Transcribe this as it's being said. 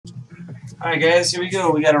Alright guys, here we go.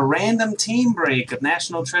 We got a random team break of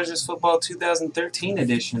National Treasures Football 2013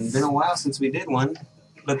 edition. Been a while since we did one,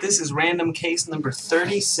 but this is random case number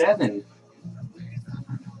 37.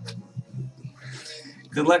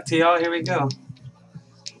 Good luck to y'all. Here we go.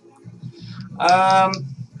 I'm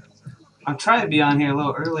trying to be on here a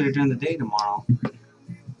little earlier during the day tomorrow.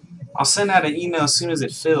 I'll send out an email as soon as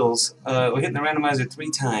it fills. We're hitting the randomizer 3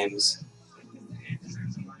 times.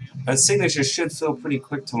 Signature should fill pretty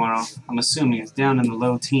quick tomorrow. I'm assuming it's down in the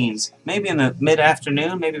low teens. Maybe in the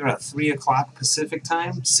mid-afternoon, maybe around 3 o'clock Pacific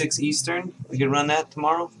time, 6 Eastern. We could run that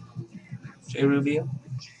tomorrow. Jay Rubio.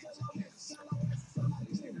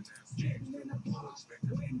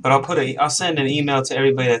 But I'll send an email to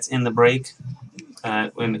everybody that's in the break,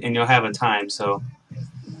 and you'll have a time. So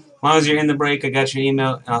as long as you're in the break, I got your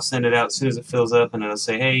email, and I'll send it out as soon as it fills up, and it'll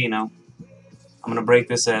say, hey, you know, I'm gonna break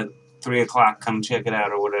this at 3 o'clock, come check it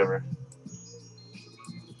out or whatever.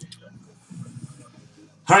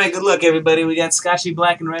 Alright, good luck everybody. We got Scotchy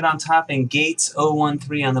Black and Red on top and Gates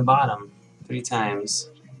 013 on the bottom. 3 times.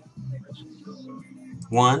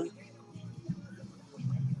 1,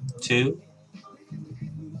 2,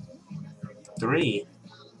 3.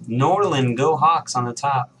 Norland Go Hawks on the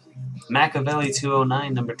top. Machiavelli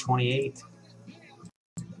 209, number 28.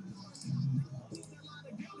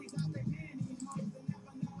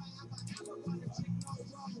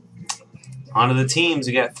 Onto the teams,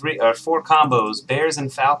 we got 4 combos: Bears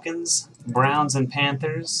and Falcons, Browns and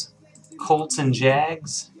Panthers, Colts and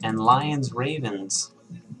Jags, and Lions Ravens.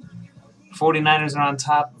 49ers are on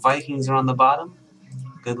top, Vikings are on the bottom.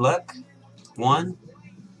 Good luck. 1,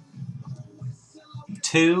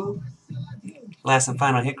 2. Last and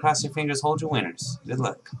final hit, cross your fingers, hold your winners. Good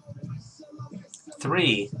luck.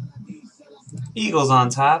 3. Eagles on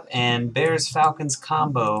top, and Bears Falcons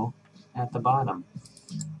combo at the bottom.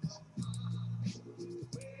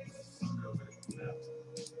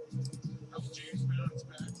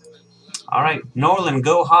 Alright, Norland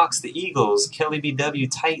Go Hawks, the Eagles, Kelly BW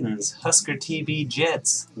Titans, Husker TB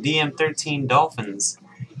Jets, DM13 Dolphins,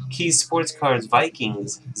 Keys Sports Cards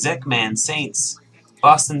Vikings, Zekman Saints,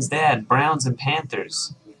 Boston's Dad Browns and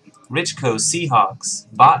Panthers, Richco Seahawks,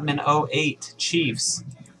 Botman 08 Chiefs,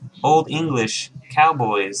 Old English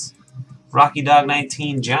Cowboys, Rocky Dog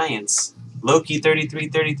 19 Giants, Loki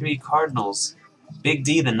 3333 Cardinals, Big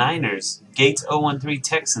D the Niners, Gates 013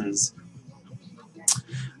 Texans,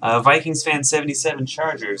 Vikings Fan 77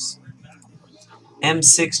 Chargers,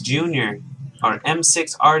 M6 Junior, or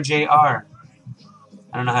M6 RJR,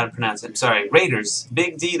 I don't know how to pronounce it, sorry, Raiders,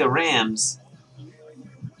 Big D the Rams,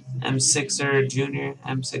 M6er Junior,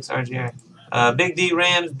 M6 RJR, Big D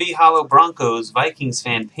Rams, B Hollow Broncos, Vikings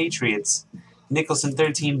Fan Patriots, Nicholson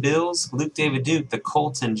 13 Bills, Luke David Duke the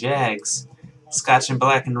Colts and Jags, Scotch and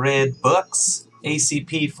Black and Red Bucks,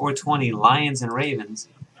 ACP 420 Lions and Ravens,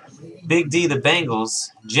 Big D the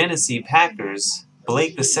Bengals, Genesee Packers,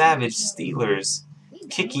 Blake the Savage Steelers,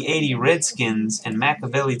 Kiki 80 Redskins, and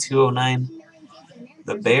Machiavelli 209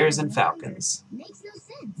 the Bears and Falcons.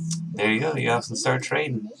 There you go. You guys can start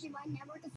trading.